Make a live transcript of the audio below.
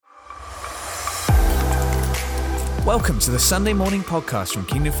Welcome to the Sunday morning podcast from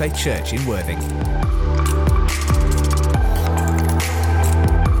Kingdom Faith Church in Worthing.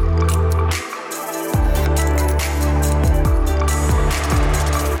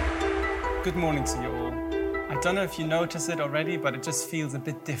 Good morning to you all. I don't know if you noticed it already, but it just feels a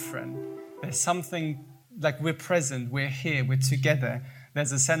bit different. There's something like we're present, we're here, we're together.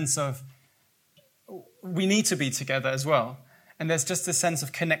 There's a sense of we need to be together as well. And there's just a sense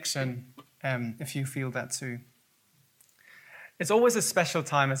of connection, if you feel that too. It's always a special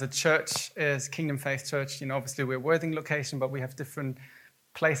time as a church, as Kingdom Faith Church. You know, obviously we're a Worthing location, but we have different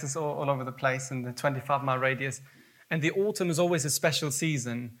places all over the place in the 25-mile radius. And the autumn is always a special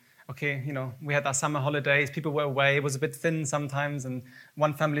season. Okay, you know, we had our summer holidays, people were away, it was a bit thin sometimes, and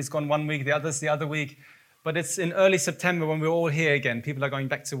one family's gone 1 week, the other's the other week. But it's in early September when we're all here again. People are going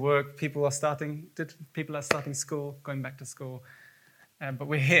back to work, people are starting school, going back to school. But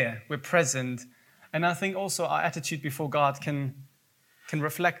we're here, we're present. And I think also our attitude before God can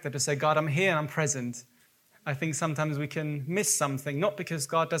reflect that, to say, God, I'm here and I'm present. I think sometimes we can miss something, not because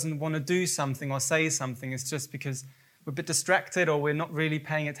God doesn't want to do something or say something, it's just because we're a bit distracted or we're not really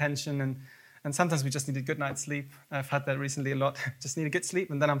paying attention. And sometimes we just need a good night's sleep. I've had that recently a lot. Just need a good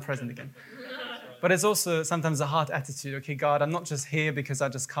sleep and then I'm present again. But it's also sometimes a hard attitude. Okay, God, I'm not just here because I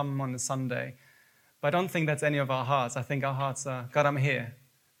just come on a Sunday. But I don't think that's any of our hearts. I think our hearts are, God, I'm here.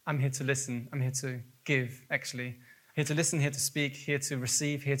 I'm here to listen. I'm here to give, actually. Here to listen, here to speak, here to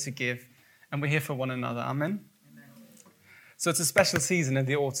receive, here to give. And we're here for one another. Amen? Amen. So it's a special season in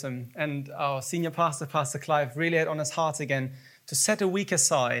the autumn. And our senior pastor, Pastor Clive, really had on his heart again to set a week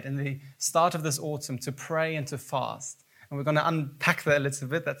aside in the start of this autumn to pray and to fast. And we're going to unpack that a little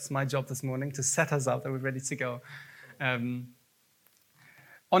bit. That's my job this morning, to set us up that we're ready to go.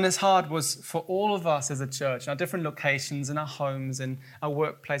 On his heart was for all of us as a church, in our different locations, in our homes, in our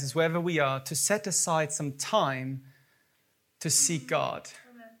workplaces, wherever we are, to set aside some time to seek God.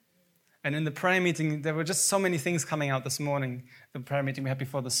 Amen. And in the prayer meeting, there were just so many things coming out this morning, the prayer meeting we had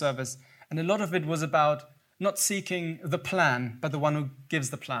before the service. And a lot of it was about not seeking the plan, but the one who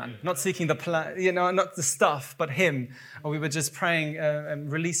gives the plan. Not seeking the plan, not the stuff, but Him. Or we were just praying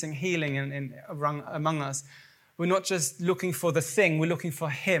and releasing healing among us. We're not just looking for the thing, we're looking for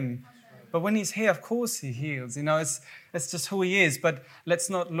Him. But when He's here, of course He heals. It's just who He is. But let's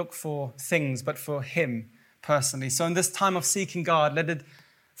not look for things, but for Him personally. So in this time of seeking God, let it,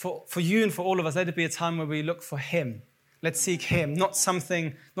 for you and for all of us, let it be a time where we look for Him. Let's seek Him, not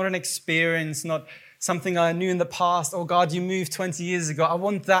something, not an experience, not something I knew in the past. Oh God, you moved 20 years ago. I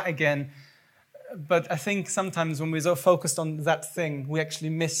want that again. But I think sometimes when we're so focused on that thing, we actually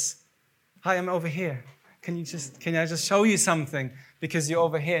miss, hi, I'm over here. Can I just show you something? Because you're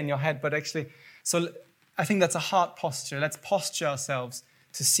over here in your head. But actually, so I think that's a heart posture. Let's posture ourselves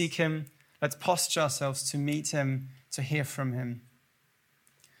to seek Him. Let's posture ourselves to meet Him, to hear from Him.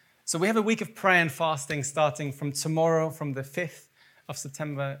 So we have a week of prayer and fasting starting from tomorrow, from the 5th of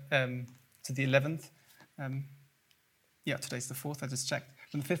September to the 11th. Today's the 4th, I just checked.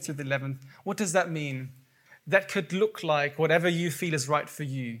 From the 5th to the 11th. What does that mean? That could look like whatever you feel is right for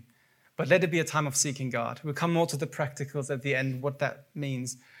you. But let it be a time of seeking God. We'll come more to the practicals at the end, what that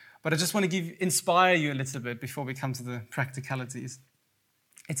means. But I just want to inspire you a little bit before we come to the practicalities.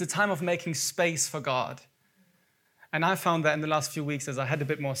 It's a time of making space for God. And I found that in the last few weeks as I had a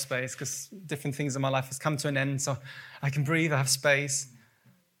bit more space, because different things in my life has come to an end, so I can breathe, I have space.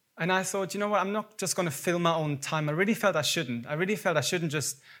 And I thought, you know what, I'm not just going to fill my own time. I really felt I shouldn't. I really felt I shouldn't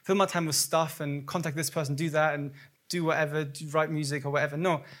just fill my time with stuff and contact this person, do that, and do whatever, write music or whatever.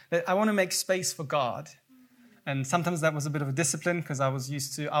 No, I want to make space for God. And sometimes that was a bit of a discipline because I was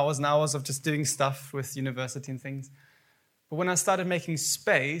used to hours and hours of just doing stuff with university and things. But when I started making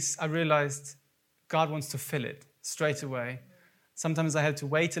space, I realized God wants to fill it straight away. Sometimes I had to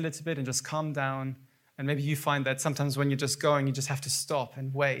wait a little bit and just calm down. And maybe you find that sometimes when you're just going, you just have to stop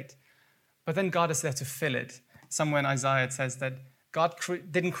and wait. But then God is there to fill it. Somewhere in Isaiah it says that God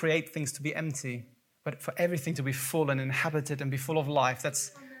didn't create things to be empty, but for everything to be full and inhabited and be full of life.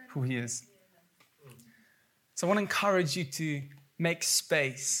 That's who He is. So I want to encourage you to make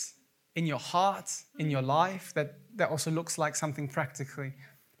space in your heart, in your life. That also looks like something practically.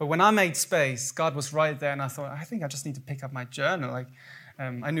 But when I made space, God was right there, and I thought, I think I just need to pick up my journal.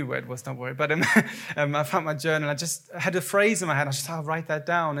 I knew where it was, don't worry. But I found my journal. I just had a phrase in my head. I just thought, I'll write that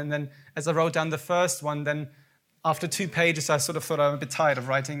down. And then as I wrote down the first one, then after 2 pages, I sort of thought I'm a bit tired of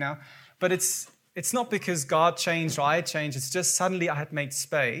writing now. But it's not because God changed or I changed. It's just suddenly I had made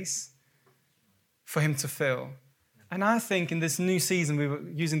space for Him to fill. And I think in this new season, we were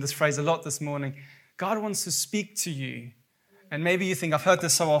using this phrase a lot this morning, God wants to speak to you And maybe you think, I've heard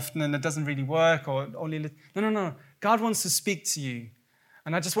this so often and it doesn't really work, or only... No. God wants to speak to you.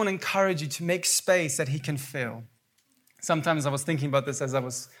 And I just want to encourage you to make space that he can fill. Sometimes I was thinking about this as I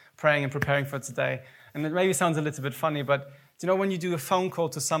was praying and preparing for today. And it maybe sounds a little bit funny, but do you know when you do a phone call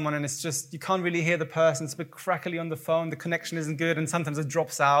to someone and it's just, you can't really hear the person, it's a bit crackly on the phone, the connection isn't good, and sometimes it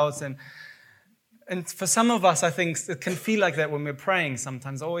drops out. And for some of us, I think it can feel like that when we're praying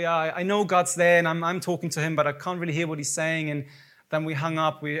sometimes. Oh yeah, I know God's there and I'm talking to him, but I can't really hear what he's saying. And then we hung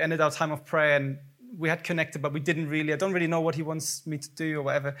up, we ended our time of prayer and we had connected, but I don't really know what he wants me to do or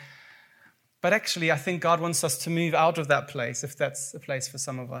whatever. But actually, I think God wants us to move out of that place, if that's a place for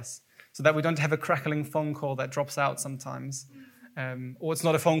some of us, so that we don't have a crackling phone call that drops out sometimes. Or it's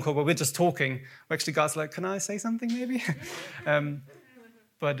not a phone call, but we're just talking. Or actually, God's like, can I say something maybe?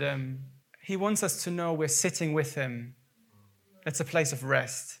 But he wants us to know we're sitting with him. That's a place of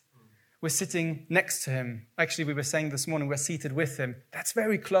rest. We're sitting next to him. Actually, we were saying this morning, we're seated with him. That's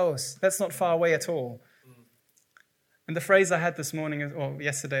very close. That's not far away at all. And the phrase I had this morning, or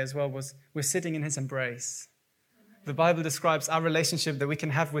yesterday as well, was, we're sitting in his embrace. The Bible describes our relationship that we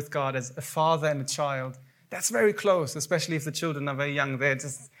can have with God as a father and a child. That's very close, especially if the children are very young. They're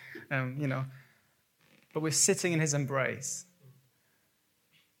just, But we're sitting in his embrace.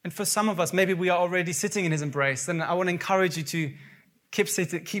 And for some of us, maybe we are already sitting in his embrace. Then I want to encourage you to keep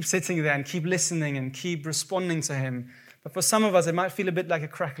sitting there and keep listening and keep responding to him. But for some of us, it might feel a bit like a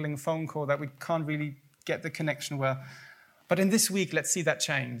crackling phone call that we can't really get the connection well. But in this week, let's see that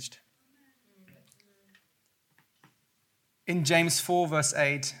changed. In James 4, verse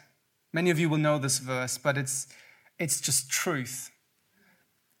 8, many of you will know this verse, but it's just truth.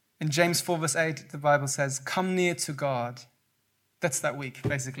 In James 4, verse 8, the Bible says, come near to God. That's that week,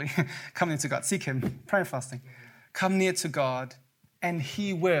 basically. Come near to God. Seek him. Prayer and fasting. Come near to God, and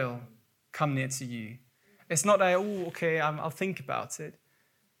he will come near to you. It's not I'll think about it.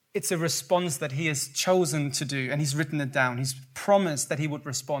 It's a response that he has chosen to do, and he's written it down. He's promised that he would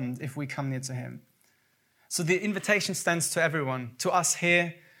respond if we come near to him. So the invitation stands to everyone, to us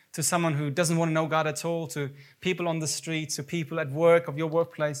here, to someone who doesn't want to know God at all, to people on the street, to people at work, of your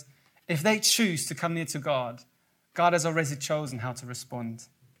workplace. If they choose to come near to God, God has already chosen how to respond.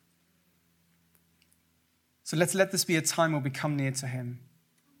 So let's let this be a time where we come near to him.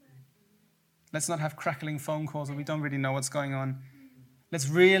 Let's not have crackling phone calls where we don't really know what's going on. Let's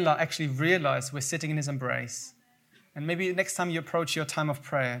realize we're sitting in his embrace. And maybe next time you approach your time of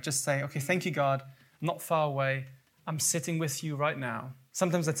prayer, just say, okay, thank you, God. I'm not far away. I'm sitting with you right now.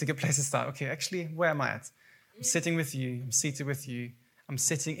 Sometimes that's a good place to start. Okay, actually, where am I at? I'm sitting with you. I'm seated with you. I'm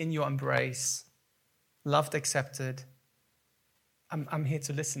sitting in your embrace. Loved, accepted. I'm here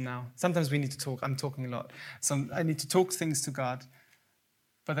to listen now. Sometimes we need to talk. I'm talking a lot. So I need to talk things to God.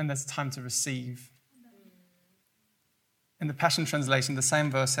 But then there's time to receive. In the Passion Translation, the same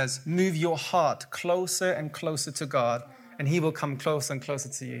verse says, move your heart closer and closer to God, and he will come closer and closer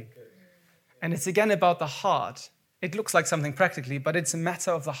to you. And it's again about the heart. It looks like something practically, but it's a matter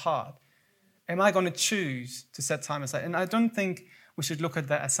of the heart. Am I going to choose to set time aside? And I don't think we should look at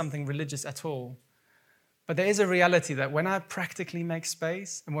that as something religious at all. But there is a reality that when I practically make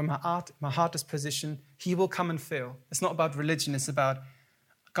space and when my heart is positioned, he will come and fill. It's not about religion. It's about,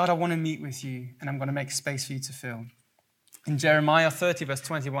 God, I want to meet with you, and I'm going to make space for you to fill. In Jeremiah 30, verse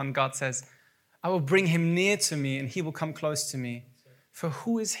 21, God says, I will bring him near to me, and he will come close to me. For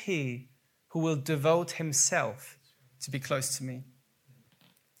who is he who will devote himself to be close to me?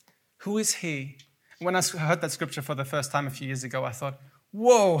 Who is he? When I heard that scripture for the first time a few years ago, I thought,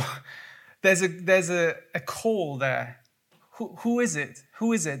 whoa, there's a call there. Who is it?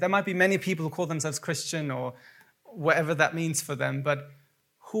 Who is it? There might be many people who call themselves Christian or whatever that means for them, but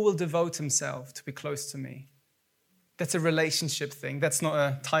who will devote himself to be close to me? That's a relationship thing. That's not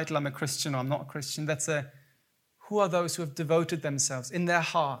a title, I'm a Christian or I'm not a Christian. Who are those who have devoted themselves in their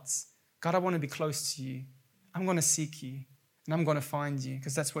hearts? God, I want to be close to you. I'm going to seek you, and I'm going to find you,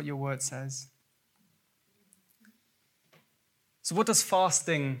 because that's what your word says. So what does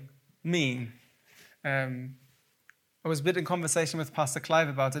fasting mean? I was a bit in conversation with Pastor Clive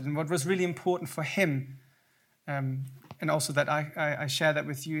about it, and what was really important for him, and also that I share that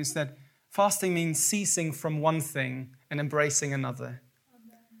with you, is that fasting means ceasing from one thing and embracing another.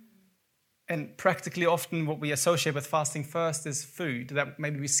 And practically often what we associate with fasting first is food, that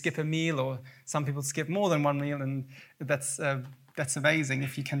maybe we skip a meal, or some people skip more than one meal, and that's amazing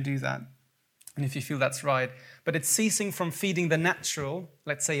if you can do that and if you feel that's right. But it's ceasing from feeding the natural,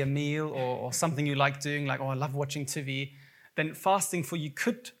 let's say a meal or something you like doing, like, I love watching TV. Then fasting for you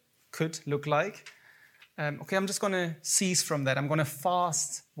could look like, okay, I'm just going to cease from that. I'm going to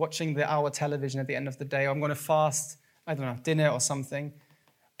fast watching the hour television at the end of the day. Or I'm going to fast I don't know, dinner or something,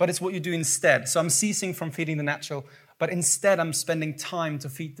 but it's what you do instead. So I'm ceasing from feeding the natural, but instead I'm spending time to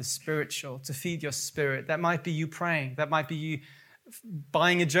feed the spiritual, to feed your spirit. That might be you praying. That might be you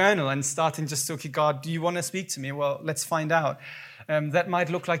buying a journal and starting just to, okay, God, do you want to speak to me? Well, let's find out. That might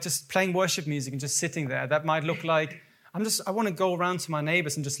look like just playing worship music and just sitting there. That might look like I want to go around to my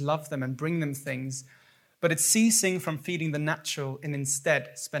neighbors and just love them and bring them things. But it's ceasing from feeding the natural and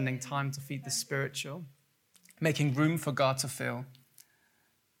instead spending time to feed the spiritual, making room for God to fill.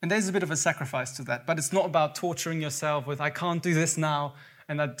 And there's a bit of a sacrifice to that, but it's not about torturing yourself with, I can't do this now,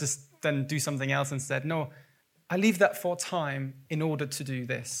 and I just then do something else instead. No, I leave that for time in order to do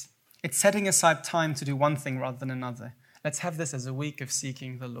this. It's setting aside time to do one thing rather than another. Let's have this as a week of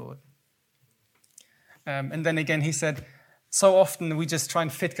seeking the Lord. And then again, he said, so often we just try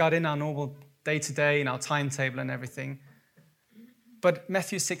and fit God in our normal day-to-day, in our timetable and everything. But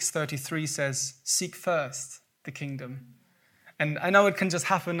Matthew 6:33 says, seek first the kingdom. And I know it can just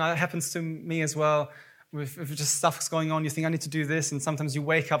happen. It happens to me as well. If just stuff's going on, you think, I need to do this. And sometimes you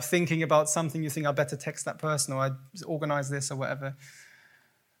wake up thinking about something. You think, I better text that person or I organize this or whatever.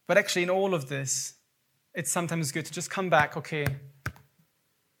 But actually, in all of this, it's sometimes good to just come back. Okay,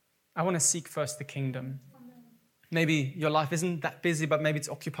 I want to seek first the kingdom. Maybe your life isn't that busy, but maybe it's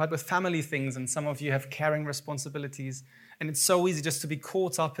occupied with family things. And some of you have caring responsibilities. And it's so easy just to be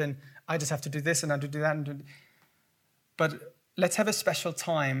caught up in, I just have to do this and I have to do that. But let's have a special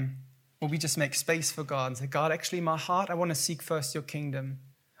time where we just make space for God and say, God, actually, in my heart, I want to seek first your kingdom.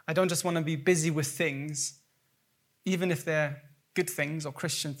 I don't just want to be busy with things, even if they're good things or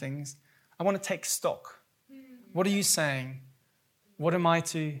Christian things. I want to take stock. What are you saying? What am I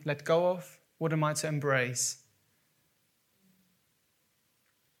to let go of? What am I to embrace?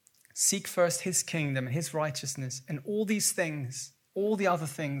 Seek first his kingdom and his righteousness and all these things, all the other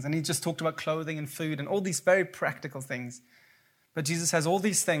things. And he just talked about clothing and food and all these very practical things. But Jesus has all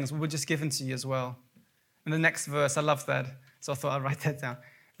these things were just given to you as well. In the next verse, I love that. So I thought I'd write that down.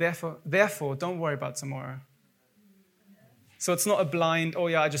 Therefore, don't worry about tomorrow. So it's not a blind, oh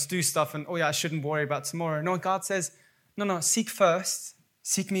yeah, I just do stuff and oh yeah, I shouldn't worry about tomorrow. No, God says, no, seek first.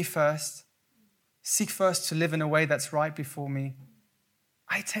 Seek me first. Seek first to live in a way that's right before me.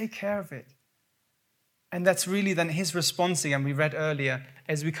 I take care of it. And that's really then his response again, we read earlier,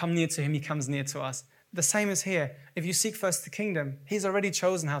 as we come near to him, he comes near to us. The same as here. If you seek first the kingdom, he's already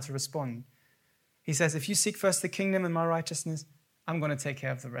chosen how to respond. He says, if you seek first the kingdom and my righteousness, I'm going to take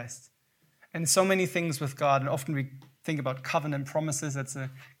care of the rest. And so many things with God, and often we think about covenant promises. That's a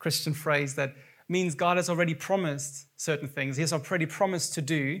Christian phrase that means God has already promised certain things. He has already promised to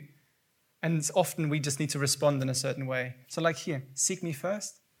do. And often we just need to respond in a certain way. So like here, seek me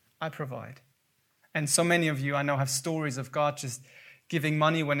first, I provide. And so many of you I know have stories of God just giving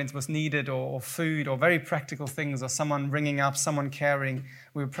money when it was needed or food or very practical things or someone ringing up, someone caring.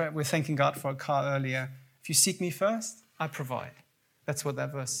 We're thanking God for a car earlier. If you seek me first, I provide. That's what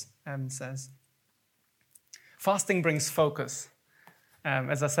that verse says. Fasting brings focus.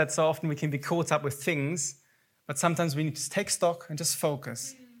 As I said, so often we can be caught up with things, but sometimes we need to take stock and just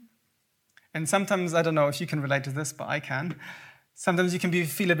focus. And sometimes, I don't know if you can relate to this, but I can. Sometimes you can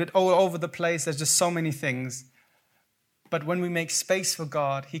feel a bit all over the place. There's just so many things. But when we make space for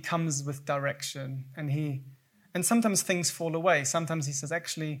God, he comes with direction. And sometimes things fall away. Sometimes he says,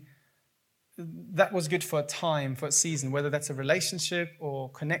 actually, that was good for a time, for a season, whether that's a relationship or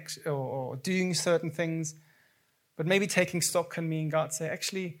connection or doing certain things. But maybe taking stock can mean God say,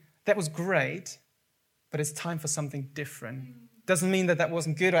 actually, that was great, but it's time for something different. Doesn't mean that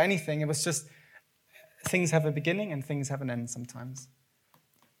wasn't good or anything. It was just things have a beginning and things have an end sometimes.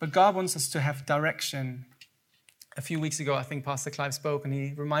 But God wants us to have direction. A few weeks ago, I think Pastor Clive spoke and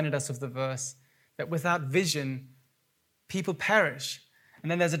he reminded us of the verse that without vision, people perish. And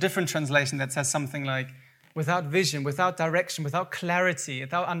then there's a different translation that says something like, without vision, without direction, without clarity,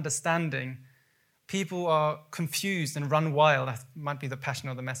 without understanding, people are confused and run wild. That might be the passion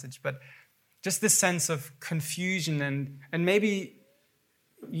of the message, but just this sense of confusion and maybe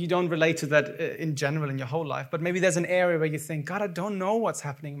you don't relate to that in general in your whole life, but maybe there's an area where you think, God, I don't know what's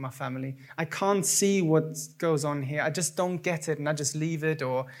happening in my family. I can't see what goes on here. I just don't get it and I just leave it,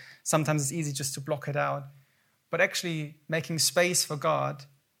 or sometimes it's easy just to block it out. But actually making space for God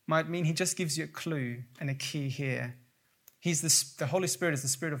might mean he just gives you a clue and a key here. The Holy Spirit is the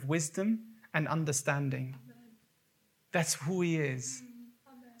spirit of wisdom and understanding. That's who he is.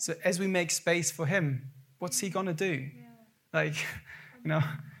 So as we make space for him, what's he going to do?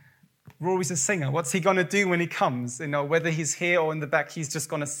 Rory's a singer. What's he going to do when he comes? Whether he's here or in the back, he's just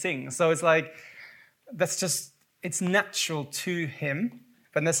going to sing. So it's like, it's natural to him.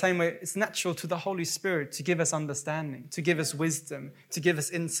 But in the same way, it's natural to the Holy Spirit to give us understanding, to give us wisdom, to give us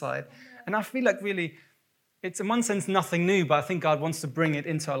insight. And I feel like really, it's in one sense nothing new, but I think God wants to bring it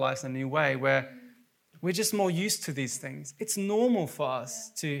into our lives in a new way where we're just more used to these things. It's normal for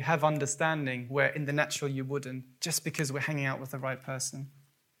us to have understanding where in the natural you wouldn't, just because we're hanging out with the right person.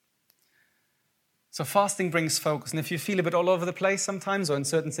 So fasting brings focus. And if you feel a bit all over the place sometimes or in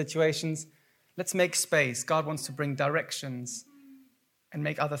certain situations, let's make space. God wants to bring directions and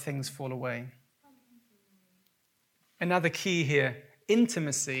make other things fall away. Another key here,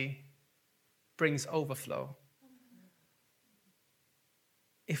 intimacy brings overflow.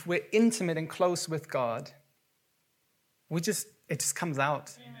 If we're intimate and close with God, it just comes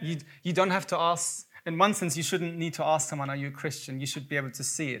out. You don't have to ask. In one sense, you shouldn't need to ask someone, are you a Christian? You should be able to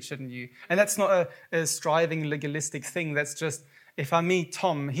see it, shouldn't you? And that's not a striving, legalistic thing. That's just, if I meet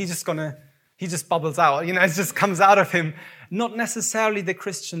Tom, he just bubbles out. It just comes out of him. Not necessarily the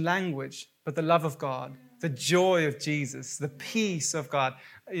Christian language, but the love of God, the joy of Jesus, the peace of God.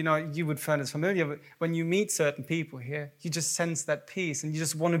 You would find it familiar, but when you meet certain people here, you just sense that peace and you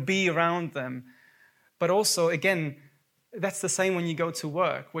just want to be around them. But also, again, that's the same when you go to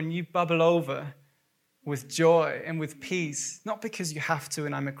work. When you bubble over with joy and with peace, not because you have to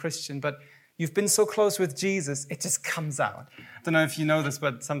and I'm a Christian, but you've been so close with Jesus, it just comes out. I don't know if you know this,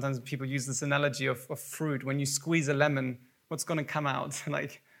 but sometimes people use this analogy of fruit. When you squeeze a lemon, what's going to come out?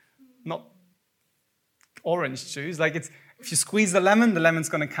 Not orange juice. If you squeeze the lemon's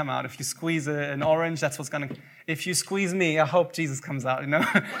going to come out. If you squeeze an orange, that's what's going to... If you squeeze me, I hope Jesus comes out,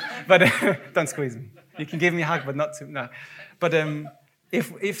 But don't squeeze me. You can give me a hug, but not too... No. But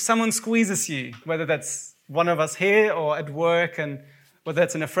if someone squeezes you, whether that's one of us here or at work, and whether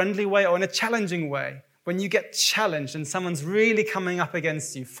it's in a friendly way or in a challenging way, when you get challenged and someone's really coming up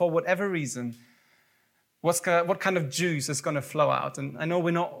against you for whatever reason, what kind of juice is going to flow out? And I know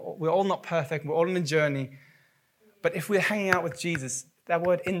we're all not perfect, we're all on a journey, but if we're hanging out with Jesus, that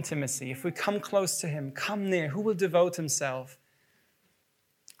word intimacy, if we come close to him, come near, who will devote himself?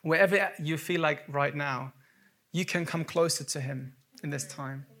 Wherever you feel like right now, you can come closer to him in this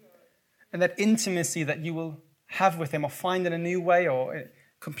time. And that intimacy that you will have with him or find in a new way or a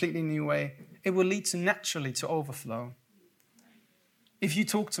completely new way, it will lead naturally to overflow. If you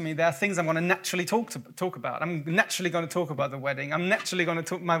talk to me, there are things I'm going to naturally talk about. I'm naturally going to talk about the wedding. I'm naturally going to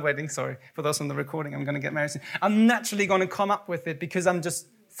talk my wedding. Sorry, for those on the recording, I'm going to get married soon. I'm naturally going to come up with it because I'm just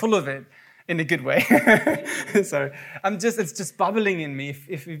full of it in a good way. Sorry, it's just bubbling in me.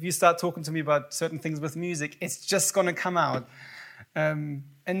 If you start talking to me about certain things with music, it's just going to come out. In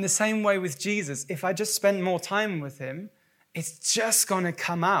the same way with Jesus, if I just spend more time with him, it's just going to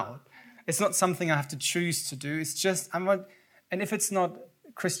come out. It's not something I have to choose to do. It's just, and if it's not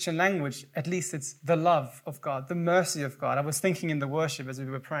Christian language, at least it's the love of God, the mercy of God. I was thinking in the worship as we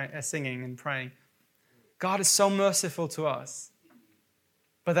were singing and praying, God is so merciful to us,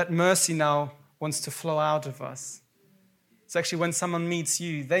 but that mercy now wants to flow out of us. So actually when someone meets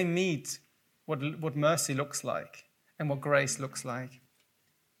you, they meet what mercy looks like and what grace looks like.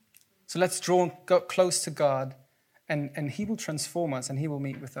 So let's go close to God, and he will transform us and he will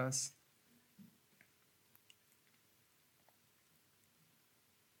meet with us.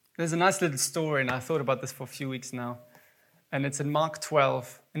 There's a nice little story, and I thought about this for a few weeks now. And it's in Mark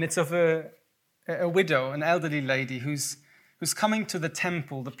 12, and it's of a widow, an elderly lady who's coming to the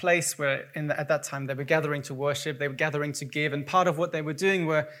temple, the place where at that time they were gathering to worship, they were gathering to give, and part of what they were doing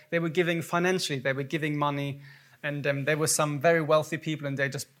were they were giving financially, they were giving money, and there were some very wealthy people, and they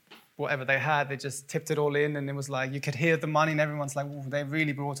just, whatever they had, they just tipped it all in, and it was like, you could hear the money, and everyone's like, oh, they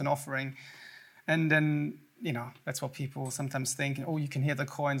really brought an offering. And then, that's what people sometimes think, oh, you can hear the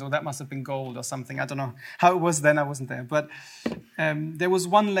coins, or that must have been gold or something. I don't know how it was then, I wasn't there. But there was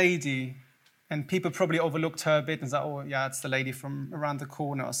one lady, and people probably overlooked her a bit and said, oh, yeah, it's the lady from around the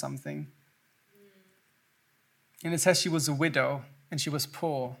corner or something. And it says she was a widow, and she was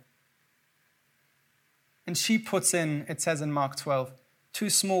poor. And she puts in, it says in Mark 12, 2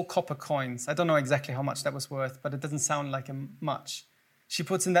 small copper coins. I don't know exactly how much that was worth, but it doesn't sound like much. She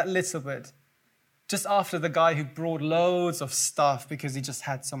puts in that little bit, just after the guy who brought loads of stuff because he just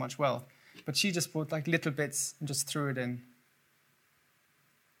had so much wealth. But she just brought like little bits and just threw it in.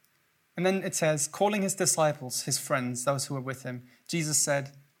 And then it says, calling his disciples, his friends, those who were with him, Jesus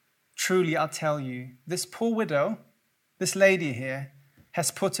said, truly I tell you, this poor widow, this lady here,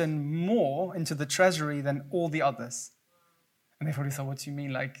 has put in more into the treasury than all the others. And they probably thought, what do you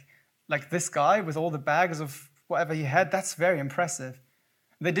mean? Like this guy with all the bags of whatever he had, that's very impressive.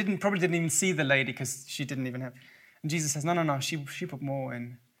 They probably didn't even see the lady because she didn't even have. And Jesus says, no, she put more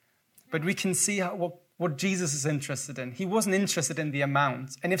in. But we can see what what Jesus is interested in. He wasn't interested in the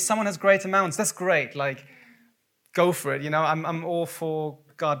amount. And if someone has great amounts, that's great. Like, go for it. I'm all for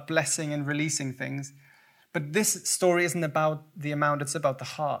God blessing and releasing things. But this story isn't about the amount, it's about the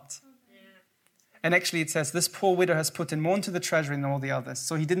heart. And actually it says, this poor widow has put in more into the treasury than all the others.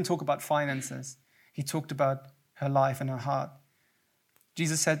 So he didn't talk about finances. He talked about her life and her heart.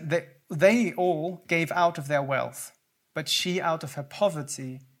 Jesus said that they all gave out of their wealth, but she out of her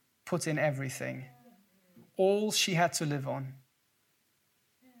poverty put in everything. All she had to live on.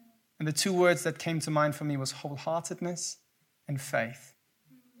 And the two words that came to mind for me was wholeheartedness and faith.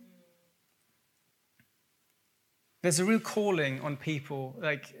 There's a real calling on people.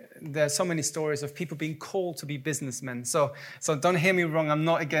 Like, there are so many stories of people being called to be businessmen. So don't hear me wrong. I'm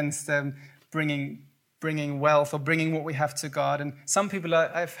not against bringing wealth or bringing what we have to God. And some people,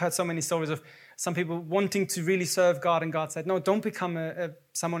 I've heard so many stories of some people wanting to really serve God, and God said, no, don't become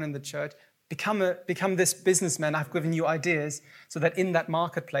someone in the church. Become this businessman. I've given you ideas so that in that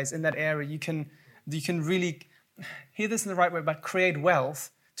marketplace, in that area, you can really hear this in the right way, but create wealth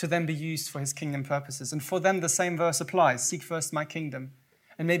to then be used for his kingdom purposes. And for them, the same verse applies. Seek first my kingdom.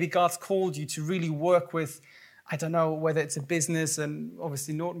 And maybe God's called you to really work with, I don't know, whether it's a business, and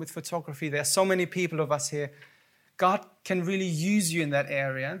obviously Norton with photography. There are so many people of us here. God can really use you in that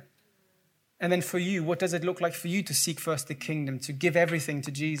area. And then for you, what does it look like for you to seek first the kingdom, to give everything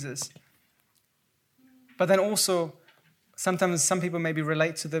to Jesus? But then also, sometimes some people maybe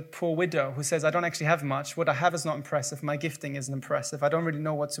relate to the poor widow who says, I don't actually have much. What I have is not impressive. My gifting isn't impressive. I don't really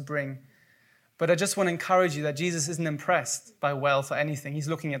know what to bring. But I just want to encourage you that Jesus isn't impressed by wealth or anything. He's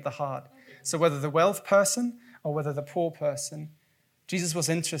looking at the heart. So whether the wealth person or whether the poor person, Jesus was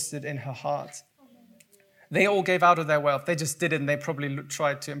interested in her heart. They all gave out of their wealth. They just did it, and they probably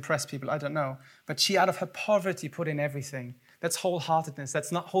tried to impress people. I don't know. But she, out of her poverty, put in everything. That's wholeheartedness.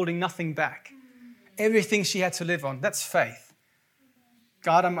 That's not holding nothing back. Everything she had to live on. That's faith.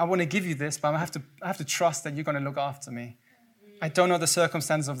 God, I want to give you this, but I have to trust that you're going to look after me. I don't know the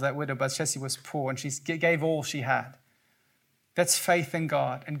circumstances of that widow, but Jessie was poor, and she gave all she had. That's faith in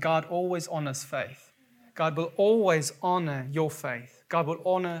God, and God always honors faith. God will always honor your faith. God will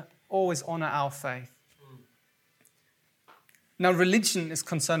always honor our faith. Now, religion is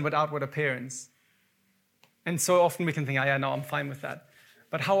concerned with outward appearance. And so often we can think, yeah, no, I'm fine with that.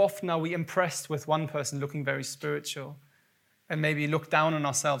 But how often are we impressed with one person looking very spiritual and maybe look down on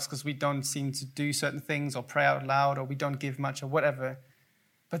ourselves because we don't seem to do certain things or pray out loud or we don't give much or whatever?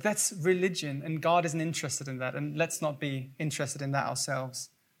 But that's religion, and God isn't interested in that, and let's not be interested in that ourselves.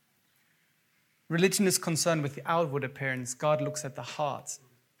 Religion is concerned with the outward appearance. God looks at the heart.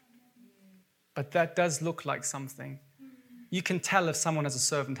 But that does look like something. You can tell if someone has a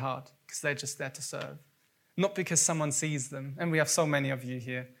servant heart because they're just there to serve. Not because someone sees them, and we have so many of you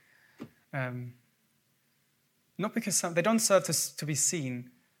here. Not because they don't serve to be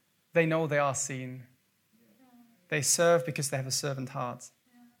seen. They know they are seen. They serve because they have a servant heart.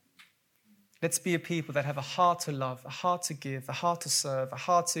 Let's be a people that have a heart to love, a heart to give, a heart to serve, a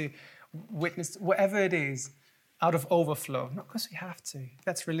heart to witness, whatever it is, out of overflow. Not because we have to.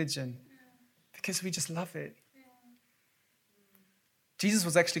 That's religion. Because we just love it. Jesus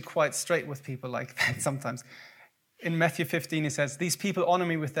was actually quite straight with people like that sometimes. In Matthew 15, he says, these people honor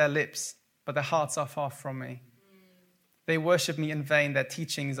me with their lips, but their hearts are far from me. They worship me in vain. Their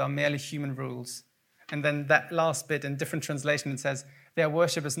teachings are merely human rules. And then that last bit in different translation, it says, their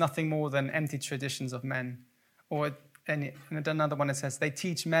worship is nothing more than empty traditions of men. Or in another one, it says, they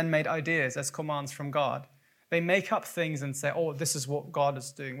teach man-made ideas as commands from God. They make up things and say, oh, this is what God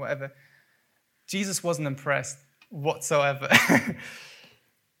is doing, whatever. Jesus wasn't impressed whatsoever.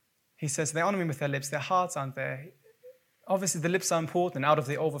 He says, they honor me with their lips, their hearts aren't there. Obviously, the lips are important. Out of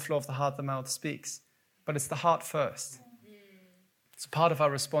the overflow of the heart, the mouth speaks. But it's the heart first. It's part of our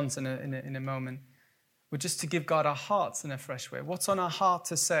response in a moment. We're just to give God our hearts in a fresh way. What's on our heart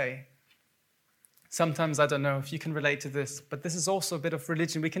to say? Sometimes, I don't know if you can relate to this, but this is also a bit of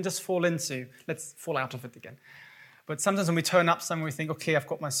religion we can just fall into. Let's fall out of it again. But sometimes when we turn up somewhere, we think, okay, I've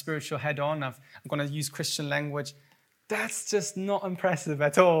got my spiritual head on. I'm going to use Christian language. That's just not impressive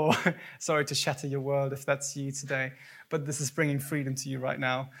at all. Sorry to shatter your world if that's you today, but this is bringing freedom to you right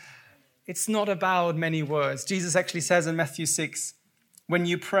now. It's not about many words. Jesus actually says in Matthew 6, when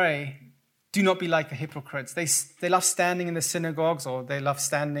you pray, do not be like the hypocrites. They love standing in the synagogues, or they love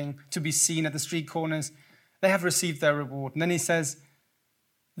standing to be seen at the street corners. They have received their reward. And then he says,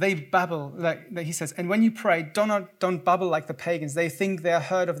 they babble. He says, and when you pray, don't babble like the pagans. They think they are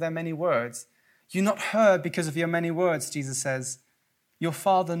heard of their many words. You're not heard because of your many words, Jesus says. Your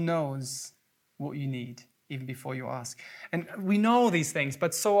Father knows what you need. even before you ask. And we know these things,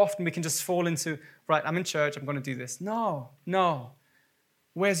 but so often we can just fall into, right, I'm in church, I'm going to do this. No.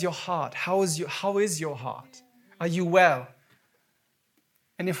 Where's your heart? How is your heart? Are you well?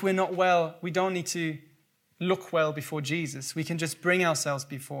 And if we're not well, we don't need to look well before Jesus. We can just bring ourselves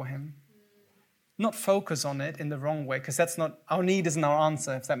before him. Not focus on it in the wrong way, because that's not, our need isn't our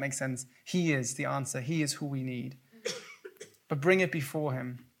answer, if that makes sense. He is the answer. He is who we need. But bring it before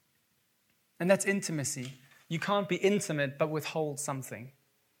him. And that's intimacy. You can't be intimate but withhold something.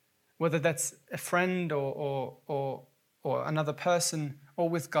 Whether that's a friend or another person or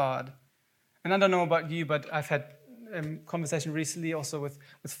with God. And I don't know about you, but I've had a conversation recently also with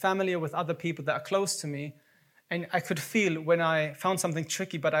family or with other people that are close to me. And I could feel when I found something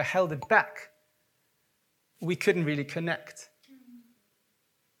tricky, but I held it back, we couldn't really connect.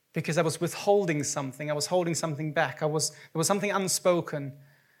 Because I was withholding something. I was holding something back. There was something unspoken.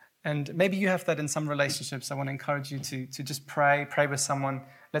 And maybe you have that in some relationships. I want to encourage you to just pray with someone.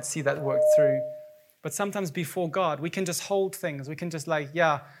 Let's see that work through. But sometimes before God, we can just hold things. We can just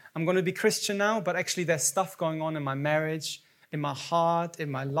I'm going to be Christian now, but actually there's stuff going on in my marriage, in my heart, in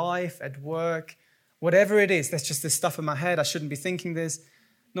my life, at work. Whatever it is, there's just this stuff in my head. I shouldn't be thinking this.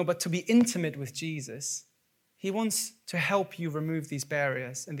 No, but to be intimate with Jesus, he wants to help you remove these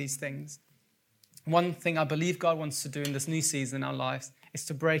barriers and these things. One thing I believe God wants to do in this new season in our lives is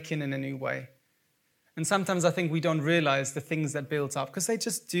to break in a new way. And sometimes I think we don't realize the things that build up because they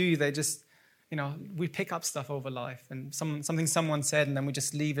just do. They just, we pick up stuff over life and something someone said and then we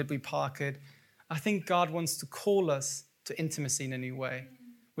just leave it, we park it. I think God wants to call us to intimacy in a new way,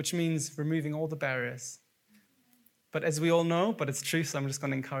 which means removing all the barriers. But as we all know, but it's true, so I'm just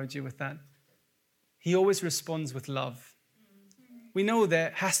going to encourage you with that. He always responds with love. We know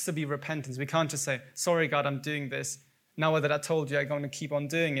there has to be repentance. We can't just say, sorry, God, I'm doing this. Now that I told you, I'm going to keep on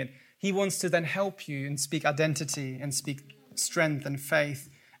doing it. He wants to then help you and speak identity and speak strength and faith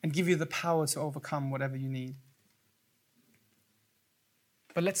and give you the power to overcome whatever you need.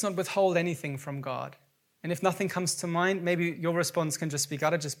 But let's not withhold anything from God. And if nothing comes to mind, maybe your response can just be,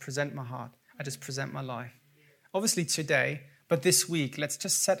 God, I just present my heart. I just present my life. Obviously today, but this week, let's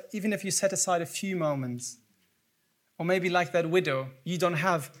just even if you set aside a few moments, or maybe like that widow, you don't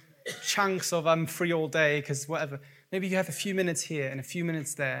have chunks of I'm free all day because whatever. Maybe you have a few minutes here and a few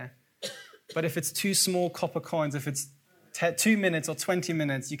minutes there. But if it's 2 small copper coins, if it's 2 minutes or 20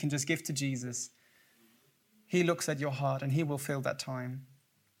 minutes, you can just give to Jesus. He looks at your heart and he will fill that time.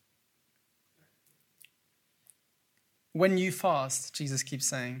 When you fast, Jesus keeps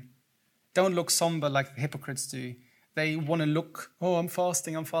saying, don't look somber like the hypocrites do. They want to look, I'm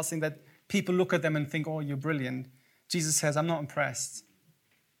fasting, that people look at them and think, you're brilliant. Jesus says, I'm not impressed.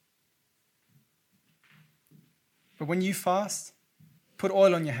 But when you fast, put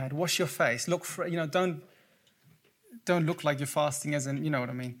oil on your head, wash your face, look for, don't look like you're fasting as in, you know what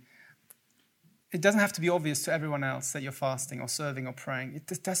I mean. It doesn't have to be obvious to everyone else that you're fasting or serving or praying.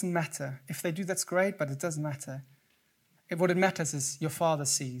 It doesn't matter. If they do, that's great, but it doesn't matter. What it matters is your Father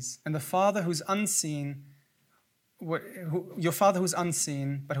sees. And the Father who's unseen, your Father who's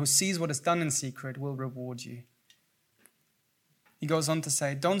unseen, but who sees what is done in secret, will reward you. He goes on to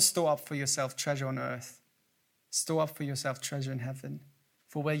say, don't store up for yourself treasure on earth. Store up for yourself treasure in heaven.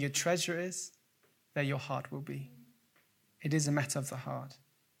 For where your treasure is, there your heart will be. It is a matter of the heart.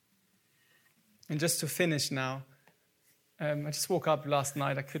 And just to finish now, I just woke up last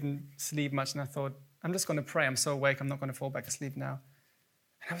night. I couldn't sleep much, and I thought, I'm just going to pray. I'm so awake, I'm not going to fall back asleep now.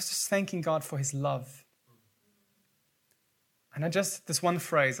 And I was just thanking God for his love. And this one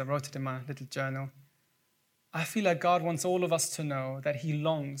phrase, I wrote it in my little journal. I feel like God wants all of us to know that he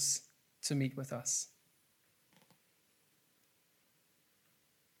longs to meet with us.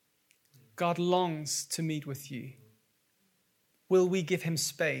 God longs to meet with you. Will we give him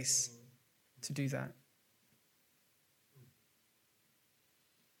space to do that?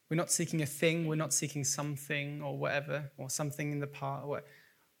 We're not seeking a thing, we're not seeking something or whatever, or something in the past.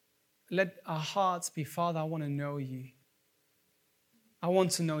 Let our hearts be, Father, I want to know you. I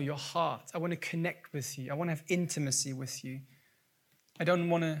want to know your heart. I want to connect with you. I want to have intimacy with you. I don't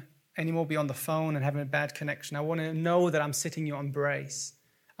want to anymore be on the phone and having a bad connection. I want to know that I'm sitting in your embrace.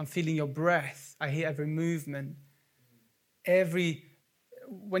 I'm feeling your breath. I hear every movement.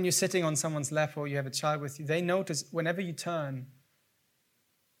 When you're sitting on someone's lap or you have a child with you, they notice whenever you turn.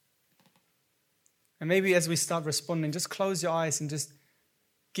 And maybe as we start responding, just close your eyes and just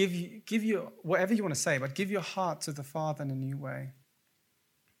give you whatever you want to say, but give your heart to the Father in a new way.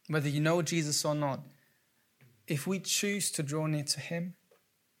 Whether you know Jesus or not, if we choose to draw near to him,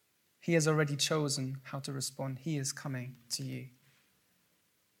 he has already chosen how to respond. He is coming to you.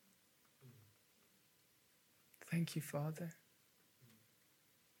 Thank you, Father.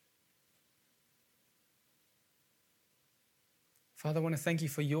 Father, I want to thank you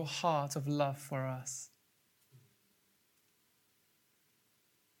for your heart of love for us.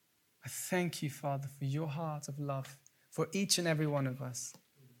 I thank you, Father, for your heart of love for each and every one of us.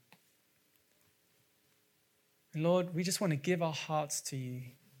 And Lord, we just want to give our hearts to you.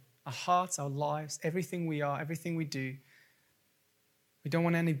 Our hearts, our lives, everything we are, everything we do. We don't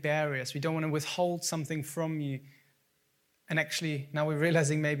want any barriers. We don't want to withhold something from you. And actually, now we're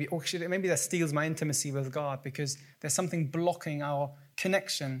realizing maybe that steals my intimacy with God because there's something blocking our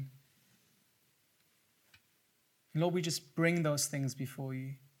connection. And Lord, we just bring those things before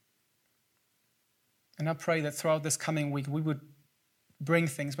you. And I pray that throughout this coming week, we would bring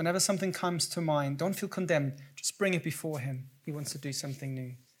things. Whenever something comes to mind, don't feel condemned. Just bring it before him. He wants to do something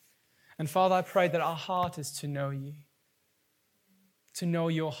new. And Father, I pray that our heart is to know you, to know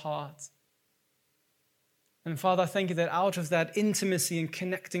your heart. And Father, I thank you that out of that intimacy and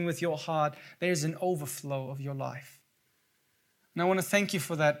connecting with your heart, there is an overflow of your life. And I want to thank you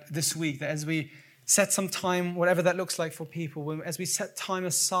for that this week, that as we set some time, whatever that looks like for people, as we set time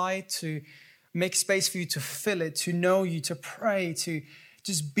aside to make space for you to fill it, to know you, to pray, to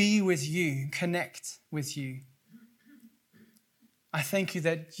just be with you, connect with you. I thank you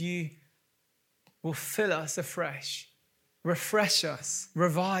that you will fill us afresh, refresh us,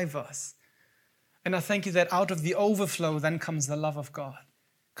 revive us. And I thank you that out of the overflow then comes the love of God,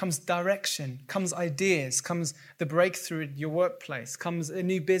 comes direction, comes ideas, comes the breakthrough at your workplace, comes a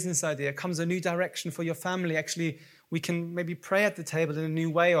new business idea, comes a new direction for your family. Actually, we can maybe pray at the table in a new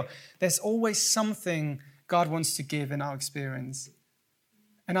way, or there's always something God wants to give in our experience.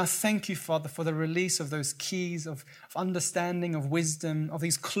 And I thank you, Father, for the release of those keys of understanding, of wisdom, of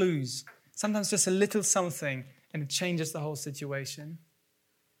these clues. Sometimes just a little something, and it changes the whole situation.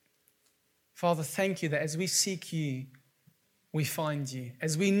 Father, thank you that as we seek you, we find you.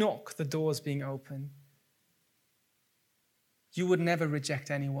 As we knock, the doors being open. You would never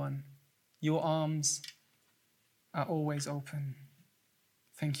reject anyone. Your arms are always open.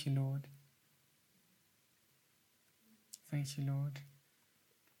 Thank you, Lord. Thank you, Lord.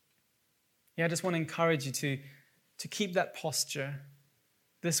 Yeah, I just want to encourage you to keep that posture.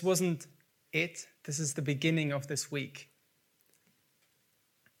 This wasn't it. This is the beginning of this week.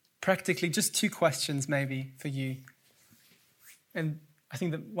 Practically, just 2 questions maybe for you. And I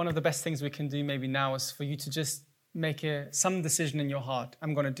think that one of the best things we can do maybe now is for you to just make some decision in your heart.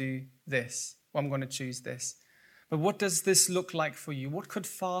 I'm going to do this, or I'm going to choose this. But what does this look like for you? What could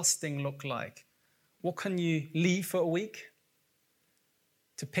fasting look like? What can you leave for a week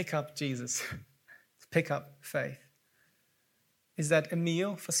to pick up Jesus, to pick up faith? Is that a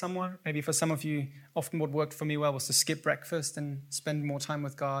meal for someone? Maybe for some of you, often what worked for me well was to skip breakfast and spend more time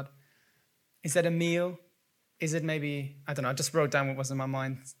with God. Is that a meal? Is it maybe, I don't know, I just wrote down what was in my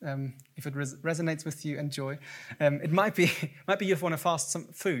mind. If it resonates with you, enjoy. It might be you want to fast some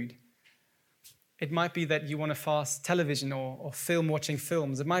food. It might be that you want to fast television or watching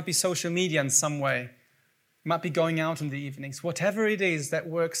films. It might be social media in some way. It might be going out in the evenings. Whatever it is that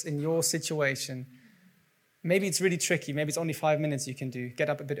works in your situation. Maybe it's really tricky. Maybe it's only 5 minutes you can do. Get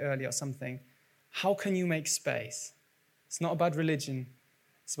up a bit early or something. How can you make space? It's not about religion.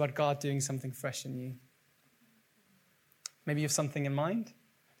 It's about God doing something fresh in you. Maybe you have something in mind.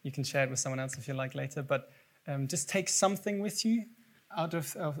 You can share it with someone else if you like later. But just take something with you out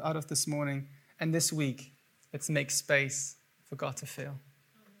of this morning. And this week, let's make space for God to fill.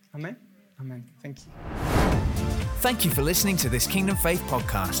 Amen? Amen. Thank you. Thank you for listening to this Kingdom Faith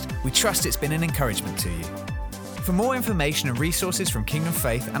podcast. We trust it's been an encouragement to you. For more information and resources from Kingdom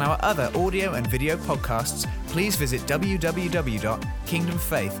Faith and our other audio and video podcasts, please visit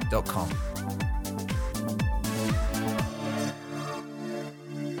www.kingdomfaith.com.